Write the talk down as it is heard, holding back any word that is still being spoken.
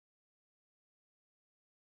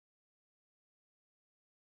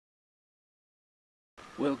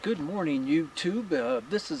Well, good morning, YouTube.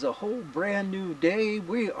 This is a whole brand new day.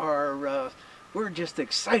 We're just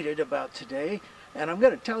excited about today, and I'm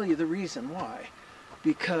going to tell you the reason why.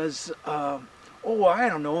 Because, I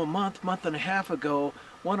don't know, a month and a half ago,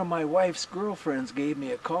 one of my wife's girlfriends gave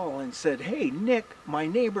me a call and said, "Hey, Nick, my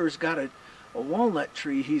neighbor's got a walnut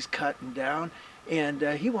tree he's cutting down, and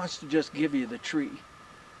he wants to just give you the tree."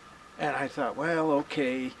 And I thought, well,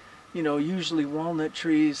 okay. You know, usually walnut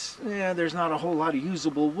trees, there's not a whole lot of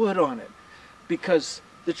usable wood on it, because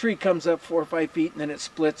the tree comes up 4 or 5 feet and then it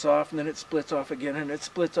splits off, and then it splits off again, and it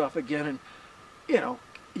splits off again, and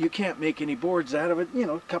you can't make any boards out of it,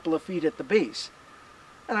 a couple of feet at the base.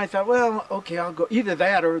 And I thought, well, okay, I'll go either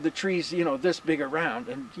that or the tree's this big around,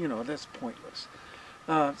 and that's pointless.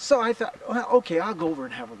 So I thought, well, okay, I'll go over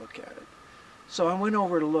and have a look at it. So I went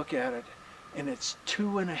over to look at it, and it's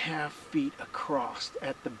 2.5 feet across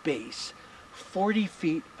at the base, 40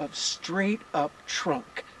 feet of straight up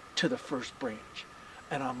trunk to the first branch.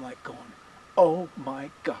 And I'm like going, oh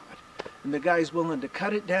my God. And the guy's willing to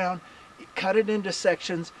cut it down, cut it into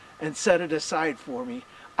sections, and set it aside for me.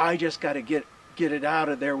 I just got to get it out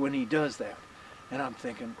of there when he does that. And I'm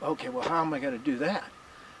thinking, okay, well, how am I going to do that?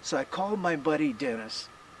 So I called my buddy Dennis,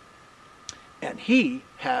 and he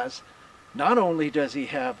has, not only does he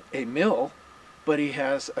have a mill, but he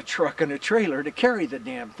has a truck and a trailer to carry the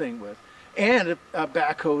damn thing with, and a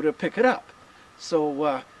backhoe to pick it up.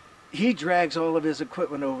 So he drags all of his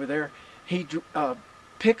equipment over there. He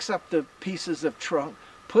picks up the pieces of trunk,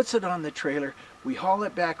 puts it on the trailer. We haul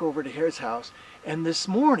it back over to his house. And this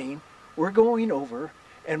morning, we're going over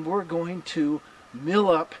and we're going to mill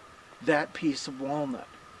up that piece of walnut.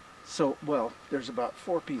 So, well, there's about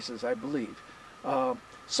 4 pieces, I believe.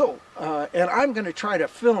 And I'm going to try to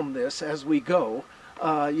film this as we go.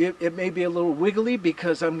 It may be a little wiggly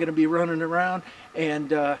because I'm going to be running around, and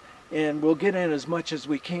we'll get in as much as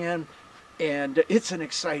we can. And it's an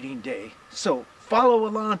exciting day. So follow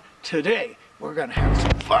along. Today we're going to have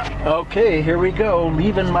some fun. Okay, here we go.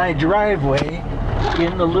 Leaving my driveway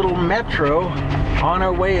in the little metro on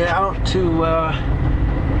our way out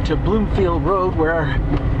to Bloomfield Road, where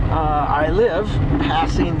I live,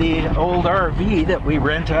 passing the old RV that we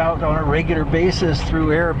rent out on a regular basis through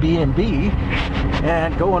Airbnb,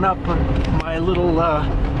 and going up my little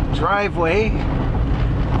driveway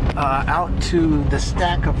out to the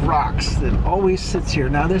stack of rocks that always sits here.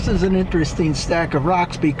 Now, this is an interesting stack of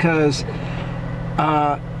rocks because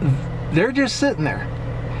they're just sitting there,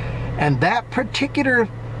 and that particular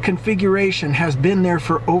configuration has been there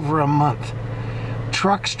for over a month.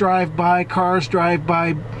 Trucks drive by, cars drive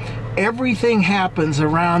by, everything happens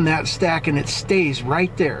around that stack, and it stays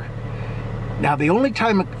right there. Now, the only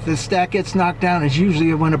time the stack gets knocked down is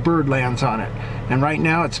usually when a bird lands on it. And right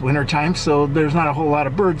now it's winter time, so there's not a whole lot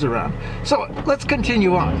of birds around. So let's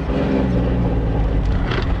continue on.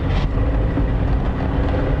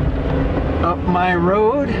 Up my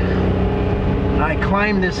road. I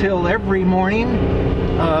climb this hill every morning,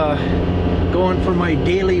 going for my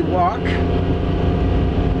daily walk.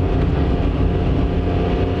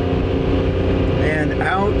 And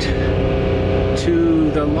out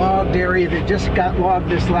to the logged area that just got logged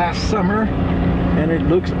this last summer, and it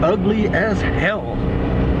looks ugly as hell,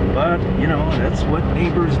 but that's what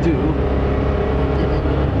neighbors do.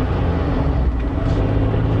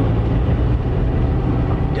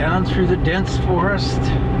 Down through the dense forest,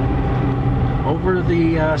 over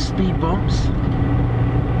the speed bumps,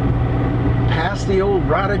 past the old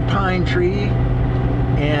rotted pine tree,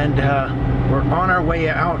 and we're on our way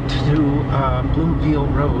out to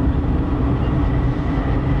Bloomfield Road.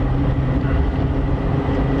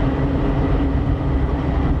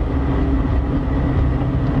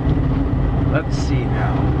 Let's see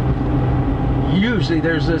now. Usually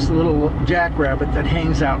there's this little jackrabbit that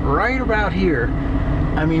hangs out right about here.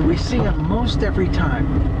 I mean, we see him most every time.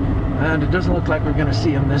 And it doesn't look like we're going to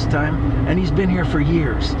see him this time. And he's been here for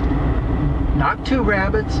years. Not 2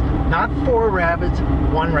 rabbits, not 4 rabbits,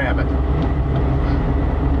 1 rabbit.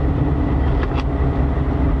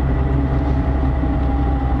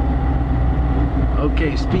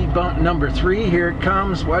 Okay, speed bump number 3, here it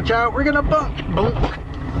comes. Watch out, we're gonna bump. Boom.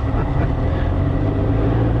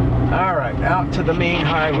 All right, out to the main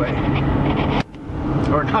highway.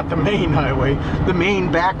 Or not the main highway, the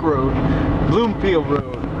main back road, Bloomfield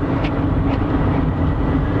Road.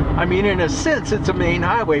 I mean, in a sense, it's a main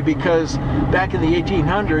highway because back in the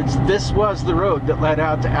 1800s, this was the road that led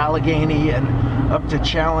out to Allegheny and up to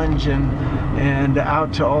Challenge and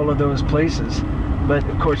out to all of those places. But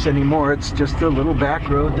of course anymore, it's just a little back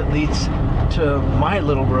road that leads to my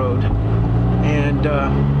little road. And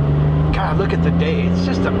God, look at the day. It's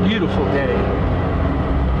just a beautiful day.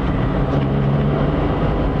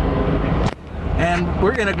 And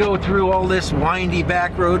we're gonna go through all this windy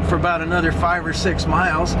back road for about another 5 or 6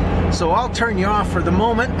 miles. So I'll turn you off for the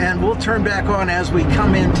moment and we'll turn back on as we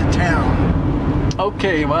come into town.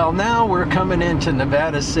 Okay, well now we're coming into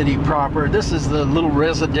Nevada City proper. This is the little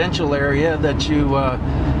residential area that you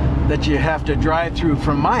have to drive through,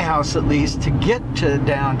 from my house at least, to get to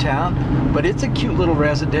downtown. But it's a cute little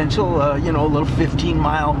residential, you know, a little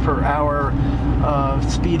 15-mile-per-hour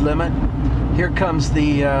speed limit. Here comes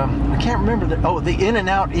the, I can't remember, the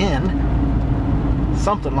In-N-Out Inn,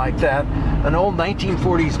 something like that. An old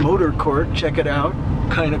 1940s motor court, check it out,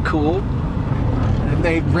 kind of cool.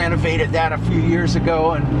 They renovated that a few years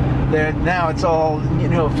ago, and now it's all, you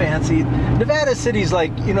know, fancy. Nevada City's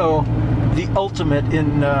like, you know, the ultimate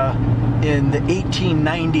in the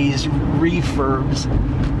 1890s refurbs.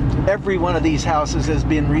 Every one of these houses has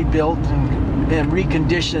been rebuilt and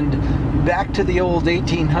reconditioned back to the old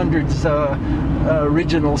 1800s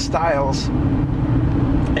original styles.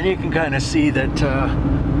 And you can kind of see that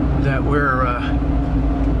that we're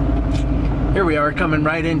here we are coming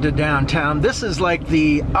right into downtown. This is like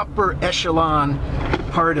the upper echelon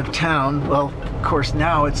part of town. Well, of course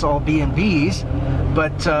now it's all B&Bs,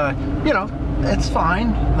 but you know, it's fine.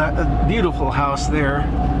 A beautiful house there.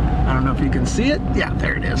 I don't know if you can see it. Yeah,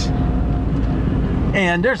 there it is.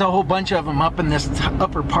 And there's a whole bunch of them up in this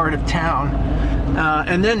upper part of town.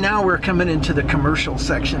 And then now we're coming into the commercial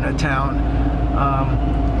section of town.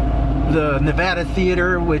 The Nevada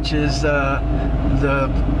Theater, which is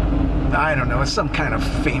I don't know, it's some kind of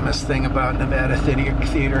famous thing about Nevada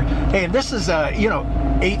Theater. And this is, you know,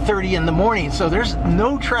 8:30 in the morning, so there's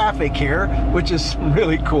no traffic here, which is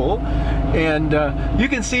really cool. And you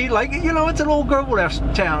can see, like, you know, it's an old gold rush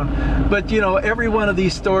town, but you know, every one of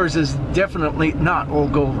these stores is definitely not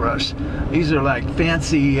old gold rush. These are like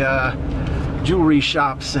fancy jewelry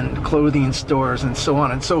shops and clothing stores and so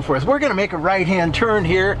on and so forth. We're going to make a right-hand turn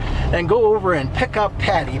here and go over and pick up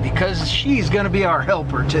Patty, because she's going to be our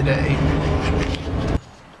helper today.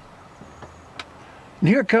 And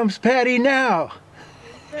here comes Patty now.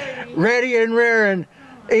 Ready and raring,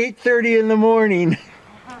 8:30 in the morning.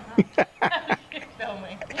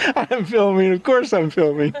 Filming. I'm filming, of course I'm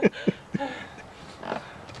filming.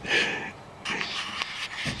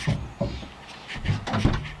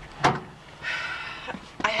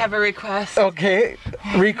 I have a request. Okay,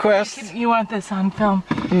 request. You want this on film?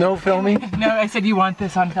 No filming? No, I said you want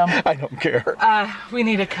this on film. I don't care. We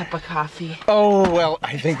need a cup of coffee. Oh, well,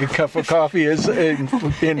 I think a cup of coffee is in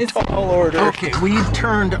tall order. Okay, we've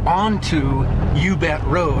turned onto You Bet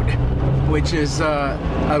Road, which is,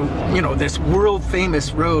 you know, this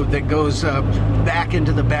world-famous road that goes back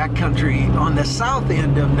into the backcountry on the south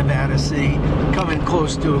end of Nevada City, coming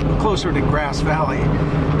closer to Grass Valley.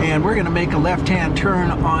 And we're going to make a left-hand turn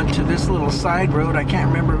onto this little side road. I can't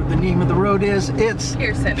remember what the name of the road is. It's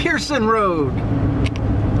Pearson Road.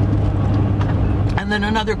 And then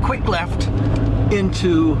another quick left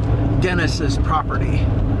into Dennis's property.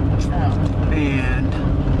 Oh. And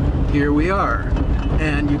here we are.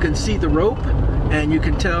 And you can see the rope, and you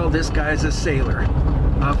can tell this guy's a sailor,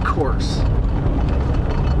 of course.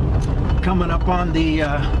 Coming up on the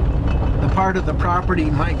part of the property,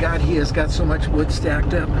 my God, he has got so much wood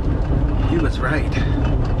stacked up. He was right.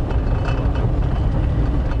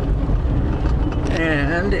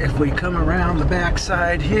 And if we come around the back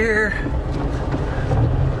side here,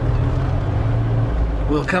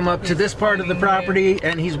 we'll come up to this part of the property,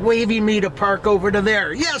 and he's waving me to park over to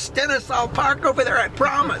there. Yes, Dennis, I'll park over there, I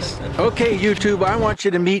promise. Okay, YouTube, I want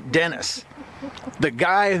you to meet Dennis, the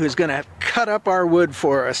guy who's gonna cut up our wood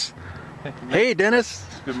for us. Hey, Dennis.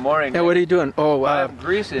 Good morning. Yeah, what are you doing? Oh, I'm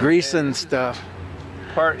greasing. Greasing stuff.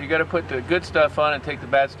 You got to put the good stuff on and take the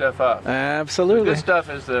bad stuff off. Absolutely. The good stuff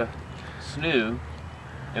is the snoo,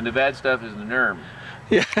 and the bad stuff is the nerm.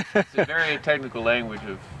 Yeah. It's a very technical language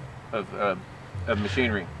of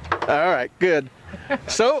machinery. All right, good.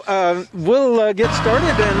 So we'll get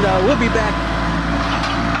started, and we'll be back.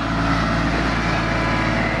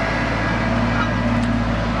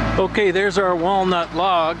 Okay, there's our walnut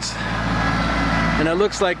logs, and it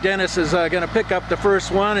looks like Dennis is going to pick up the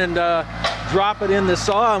first one and drop it in the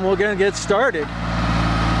saw, and we're going to get started.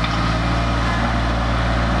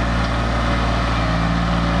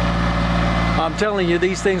 I'm telling you,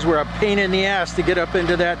 these things were a pain in the ass to get up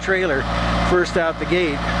into that trailer first out the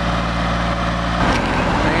gate.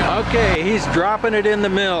 Okay, he's dropping it in the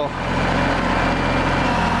mill.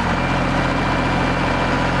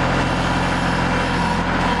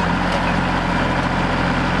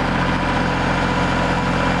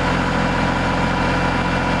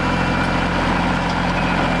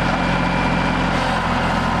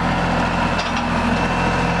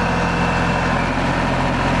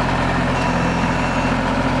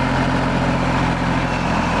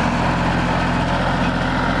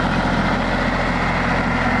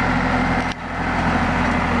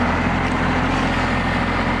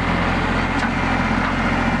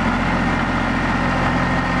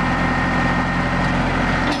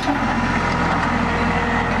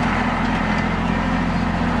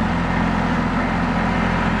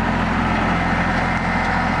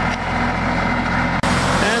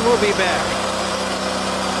 be back.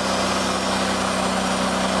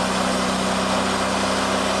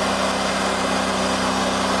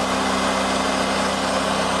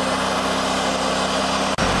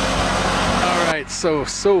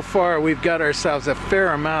 So far we've got ourselves a fair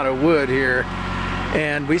amount of wood here,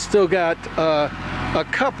 and we still got a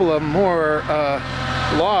couple of more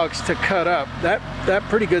logs to cut up. That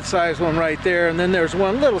pretty good sized one right there, and then there's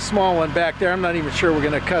one little small one back there. I'm not even sure we're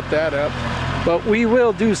going to cut that up, but we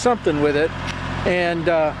will do something with it. And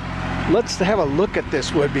let's have a look at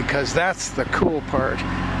this wood, because that's the cool part.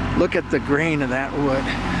 Look at the grain of that wood.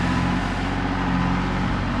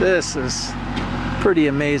 This is pretty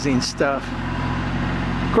amazing stuff.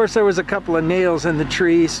 Of course, there was a couple of nails in the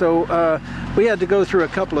tree, so we had to go through a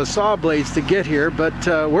couple of saw blades to get here, but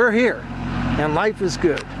we're here, and life is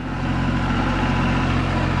good.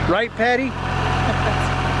 Right, Patty?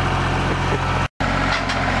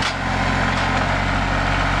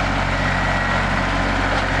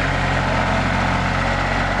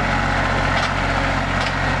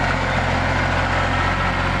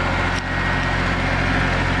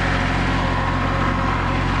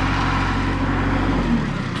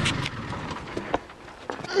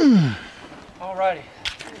 Alrighty.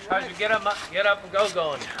 How'd you get up and go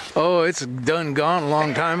going? Oh, it's done gone a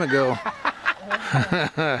long time ago.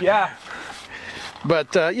 Yeah.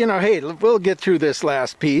 But, you know, hey, we'll get through this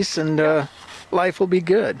last piece, and life will be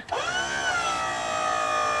good.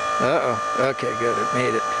 Uh-oh. Okay, good. It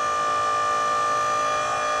made it.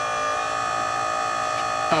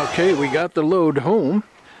 Okay, we got the load home,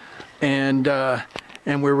 and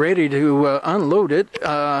we're ready to unload it.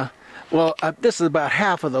 Well, this is about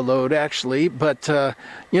half of the load, actually, but,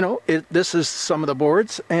 you know, this is some of the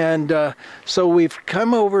boards, and so we've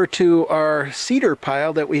come over to our cedar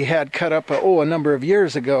pile that we had cut up, a number of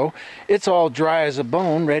years ago. It's all dry as a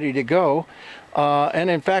bone, ready to go, and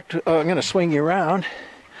in fact, I'm going to swing you around.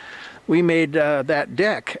 We made that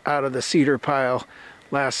deck out of the cedar pile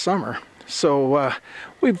last summer, so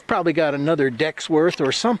we've probably got another deck's worth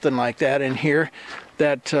or something like that in here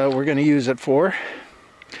that we're going to use it for.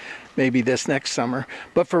 Maybe this next summer.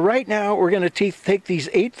 But for right now, we're going to take these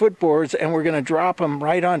 8-foot boards, and we're going to drop them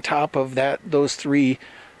right on top of those 3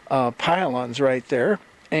 pylons right there,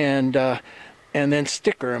 and then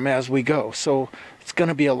sticker them as we go. So it's going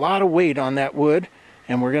to be a lot of weight on that wood,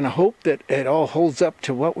 and we're going to hope that it all holds up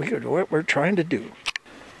to what we're trying to do.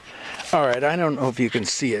 All right, I don't know if you can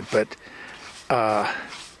see it, but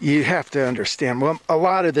you have to understand. Well, a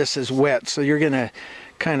lot of this is wet, so you're going to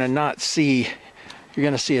kind of not see. You're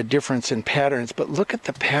going to see a difference in patterns, but look at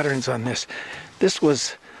the patterns on this. This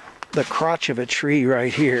was the crotch of a tree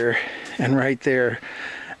right here and right there.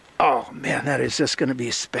 Oh man, that is just going to be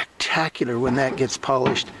spectacular when that gets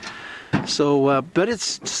polished. So, but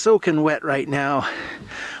it's soaking wet right now.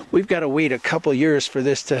 We've got to wait a couple years for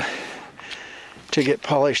this to get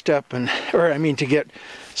polished up,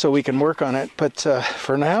 so we can work on it. But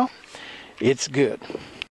for now, it's good.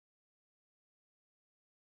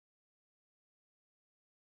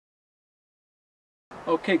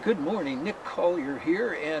 Okay, good morning. Nick Collier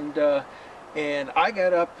here, and I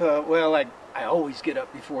got up, well, I always get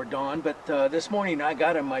up before dawn, but this morning I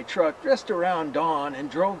got in my truck just around dawn and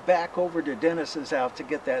drove back over to Dennis's house to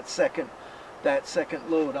get that second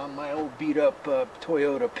load on my old beat up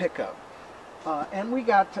Toyota pickup. And we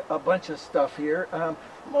got a bunch of stuff here.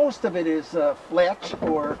 Most of it is fletch,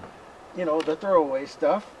 or, you know, the throwaway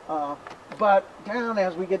stuff. But down,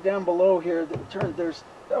 as we get down below here,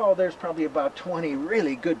 there's probably about 20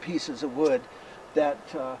 really good pieces of wood that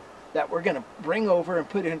we're going to bring over and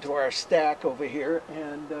put into our stack over here.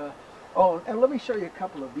 And and let me show you a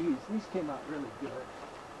couple of these. These came out really good.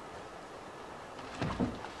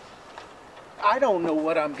 I don't know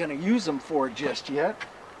what I'm going to use them for just yet,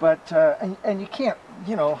 but and you can't,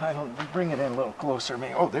 you know, I don't bring it in a little closer.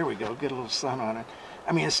 Maybe. Oh, there we go. Get a little sun on it.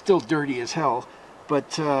 I mean, it's still dirty as hell,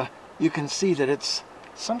 but you can see that it's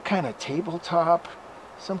some kind of tabletop.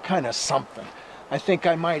 Some kind of something. I think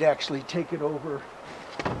I might actually take it over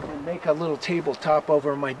and make a little tabletop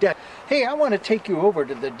over my deck. Hey, I want to take you over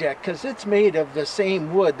to the deck because it's made of the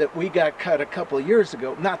same wood that we got cut a couple of years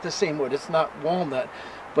ago. Not the same wood. It's not walnut,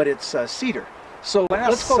 but it's cedar. So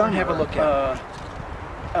let's go and have a look at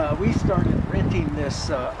it. We started renting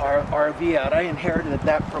this our RV out. I inherited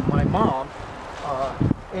that from my mom.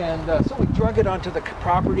 So we drug it onto the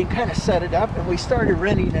property, kind of set it up, and we started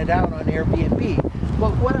renting it out on Airbnb.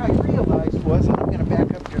 Well, what I realized was, and I'm going to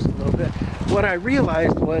back up just a little bit, what I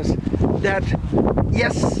realized was that,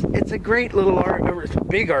 yes, it's a great little RV, it's a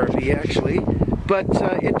big RV actually, but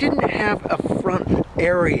it didn't have a front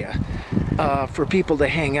area. for people to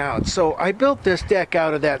hang out. So I built this deck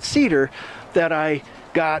out of that cedar that I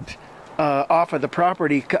got off of the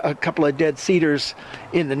property, a couple of dead cedars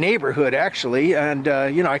in the neighborhood actually, and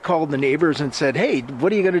you know, I called the neighbors and said, hey,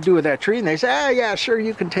 what are you going to do with that tree? And they said, ah, yeah, sure,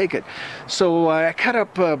 you can take it. So I cut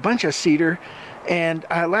up a bunch of cedar, and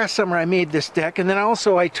last summer I made this deck, and then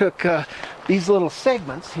also I took these little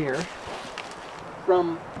segments here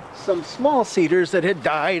from some small cedars that had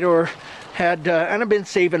died or had, and I've been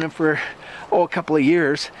saving them for a couple of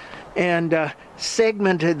years, and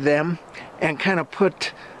segmented them and kind of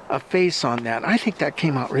put a face on that. I think that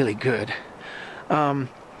came out really good.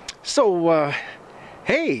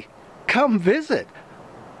 Hey, come visit.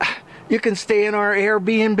 You can stay in our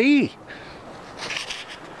Airbnb.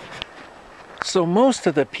 So most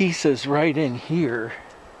of the pieces right in here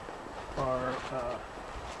are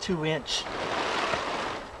 2-inch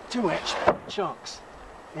chunks,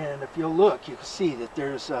 and if you'll look, you can see that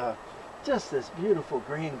there's just this beautiful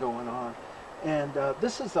green going on, and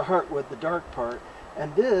this is the heartwood, the dark part,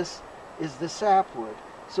 and this is the sapwood.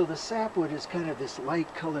 So the sapwood is kind of this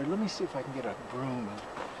light color. Let me see if I can get a broom and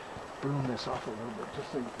broom this off a little bit, just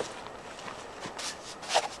so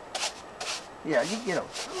you, yeah, you get a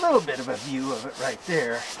little bit of a view of it right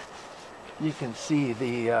there. You can see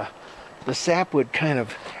the sapwood kind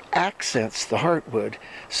of accents the heartwood.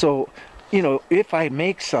 So, you know, if I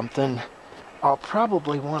make something, I'll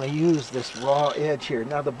probably want to use this raw edge here.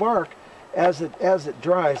 Now the bark, as it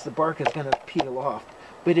dries, the bark is going to peel off,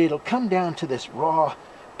 but it'll come down to this raw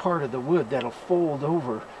part of the wood that'll fold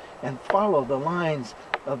over and follow the lines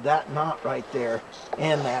of that knot right there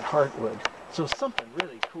and that heartwood. So something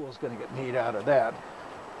really cool is going to get made out of that.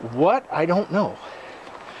 What? I don't know.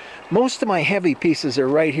 Most of my heavy pieces are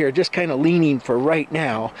right here, just kind of leaning for right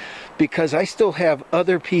now, because I still have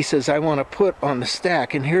other pieces I want to put on the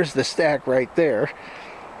stack, and here's the stack right there.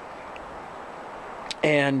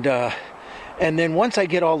 And then once I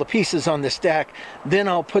get all the pieces on the stack, then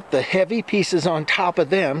I'll put the heavy pieces on top of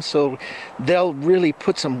them, so they'll really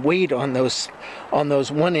put some weight on those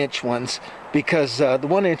 1-inch ones, because the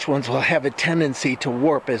 1-inch ones will have a tendency to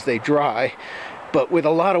warp as they dry. But with a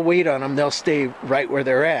lot of weight on them, they'll stay right where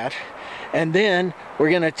they're at. And then we're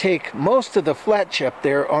going to take most of the fletch up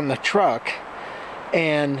there on the truck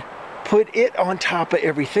and put it on top of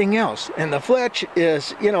everything else. And the fletch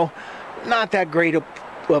is, you know, not that great of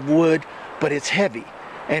wood, but it's heavy.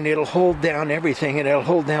 And it'll hold down everything, and it'll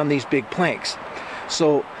hold down these big planks.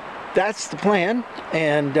 So that's the plan.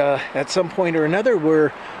 And at some point or another,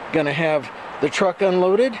 we're going to have the truck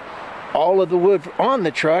unloaded, all of the wood on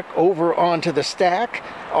the truck over onto the stack,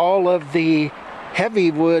 all of the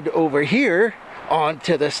heavy wood over here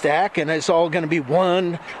onto the stack, and it's all going to be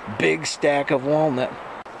one big stack of walnut.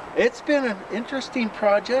 It's been an interesting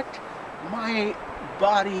project. My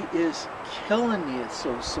body is killing me, it's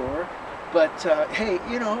so sore, but hey,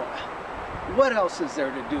 you know, what else is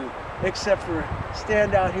there to do except for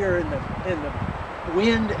stand out here in the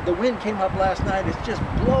wind. The wind came up last night. It's just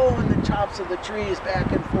blowing the tops of the trees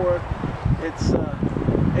back and forth.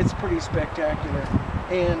 It's pretty spectacular.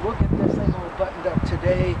 And we'll get this thing all buttoned up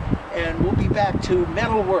today, and we'll be back to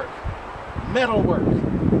metal work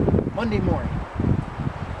Monday morning.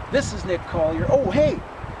 This is Nick Collier. Oh, hey,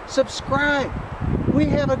 subscribe. We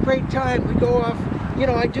have a great time. We go off, you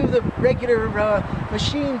know, I do the regular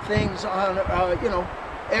machine things on, you know,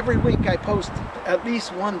 every week I post at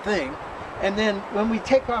least one thing. And then when we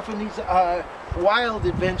take off on these wild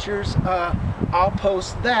adventures, I'll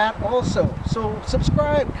post that also. So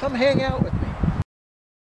subscribe, come hang out with me.